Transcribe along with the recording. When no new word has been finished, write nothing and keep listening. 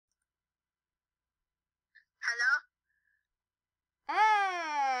Hello?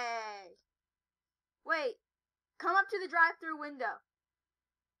 Hey! Wait, come up to the drive-thru window.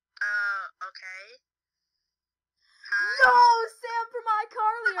 Okay. Hi. No, Sam from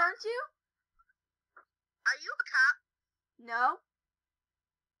iCarly, aren't you? Are you a cop? No.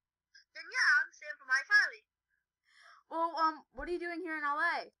 Then yeah, I'm Sam from iCarly. Well, what are you doing here in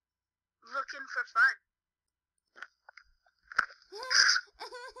LA? Looking for fun.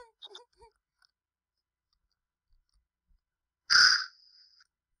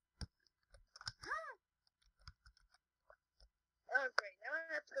 Oh, great. Now I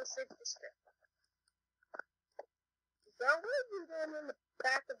have to go save this thing. Girl, what are you doing in the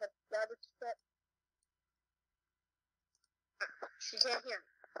back of a garbage truck? She can't hear me.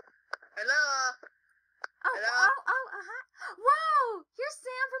 Hello? Hello? Whoa! You're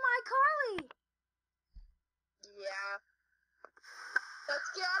Sam from iCarly! Yeah. Let's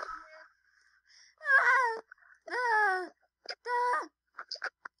get out of here.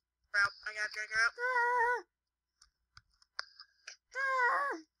 Well, I gotta drag her out.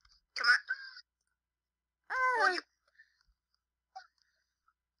 Come on. Will you...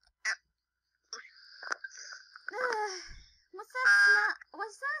 What's that smell?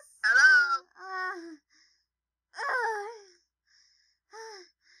 What's that? Hello?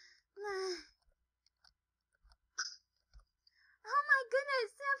 Oh my goodness,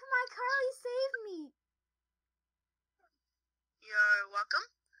 Sam from iCarly saved me. You're welcome.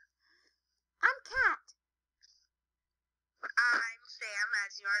 I'm Kat. I'm Sam,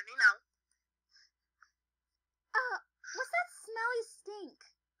 as you already know. What's that smelly stink?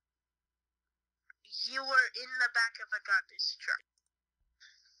 You were in the back of a garbage truck.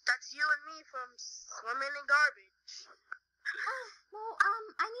 That's you and me from swimming in garbage. Well,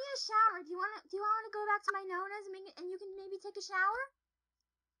 I need a shower. Do you want to go back to my Nona's and you can maybe take a shower?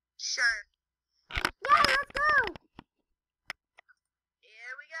 Sure. Yeah, let's go.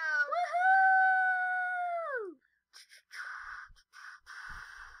 Here we go. Woohoo!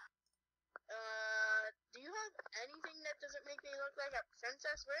 Do you have anything that doesn't make me look like a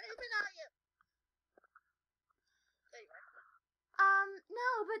princess? Where even are you? There you are. No,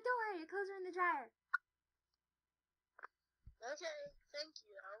 but don't worry, your clothes are in the dryer. Okay, thank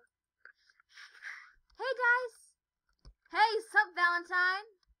you. Hey, guys. Hey, sup, Valentine?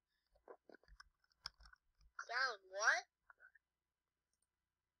 Found what?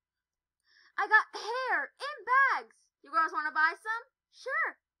 I got hair in bags. You girls want to buy some?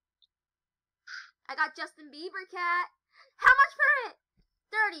 Sure. I got Justin Bieber cat. How much for it?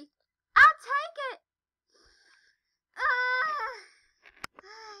 30. I'll take it.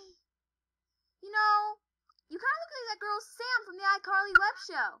 You know, you kind of look like that girl Sam from the iCarly web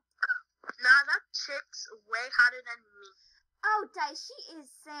show. Nah, that chick's way hotter than me. Oh, Dice, she is,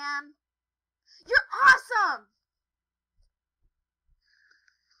 Sam. You're awesome!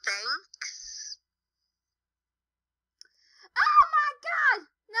 Thanks. Oh my god!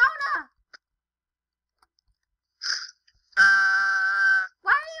 Nona!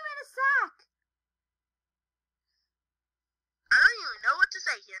 Why are you in a sack? I don't even know what to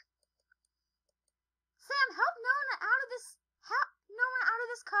say here. Sam, help Nona out of this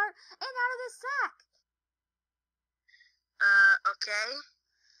cart and out of this sack. Okay.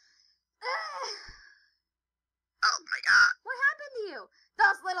 Oh my god. What happened to you?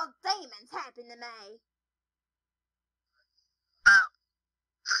 Those little demons happened to me. Oh.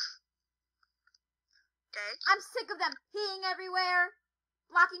 Okay. I'm sick of them peeing everywhere,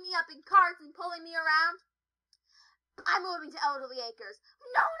 locking me up in carts and pulling me around. I'm moving to Elderly Acres.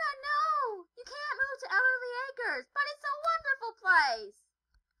 Nona, no! You can't move to Elderly Acres, but it's a wonderful place.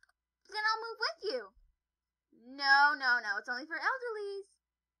 Then I'll move with you. No, it's only for elderlies.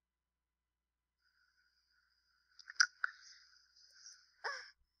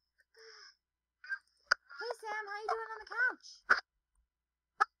 Hey, Sam, how you doing on the couch?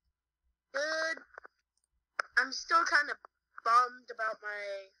 Good. I'm still kind of bummed about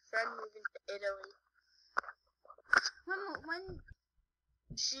my friend moving to Italy. When?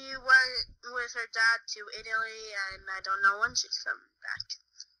 She went with her dad to Italy, and I don't know when she's coming back.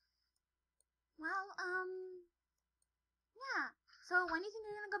 Well, yeah. So when do you think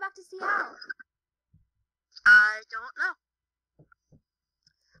you're gonna go back to Seattle? I don't know.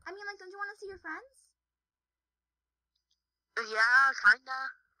 I mean, like, don't you want to see your friends? Yeah,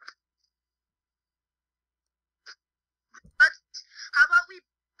 kinda. But how about we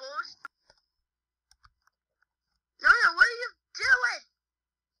both... No, what are you doing?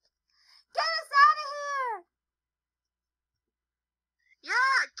 Get us out of here!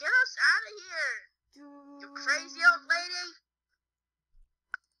 Yeah, get us out of here. You crazy old lady.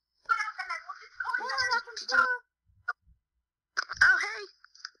 Welcome to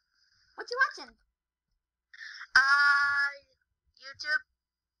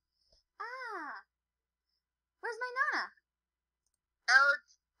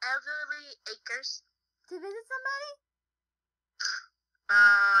Acres. To visit somebody?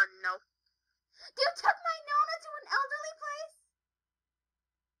 No. You took my Nona to an elderly place?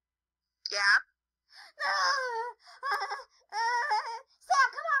 Yeah. Sam,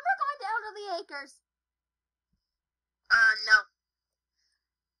 come on, we're going to Elderly Acres. No.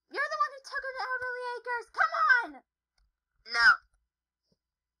 You're the one who took her to Elderly Acres. Come on. No.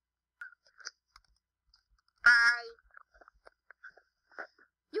 Bye.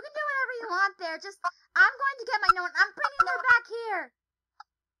 You can do whatever you want there. Just, I'm going to get my Nona. I'm bringing her back here.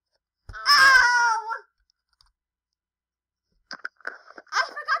 Ow! I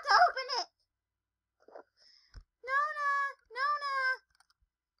forgot to open it. Nona.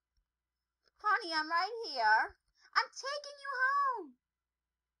 Honey, I'm right here. I'm taking you home.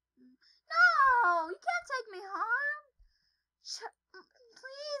 No, you can't take me home.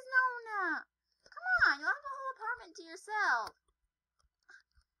 Please, Nona. Come on, you'll have the whole apartment to yourself.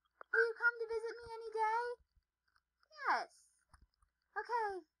 Will you come to visit me any day? Yes.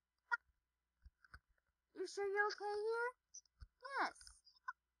 Okay. You sure you're okay here? Yes.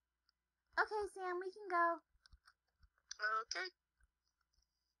 Okay, Sam, we can go. Okay.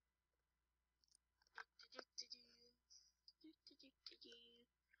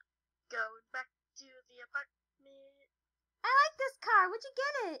 Going back to the apartment. I like this car. Where'd you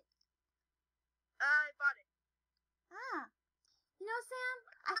get it? I bought it. Ah. You know, Sam,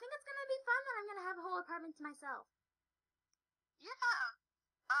 I think it's going to be fun that I'm going to have a whole apartment to myself. Yeah.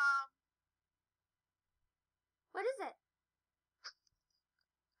 What is it?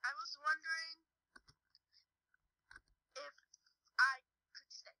 I was wondering if I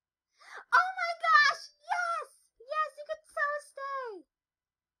could stay. Oh my gosh! Yes! Yes, you could so stay.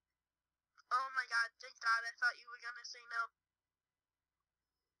 Oh my god, thank God, I thought you were gonna say no.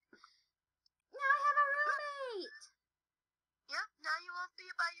 Now I have a roommate. Yep, now you won't be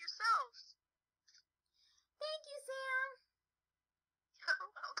by yourself. Thank you, Sam.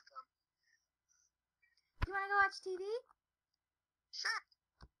 You're welcome. Do you want to go watch TV? Sure.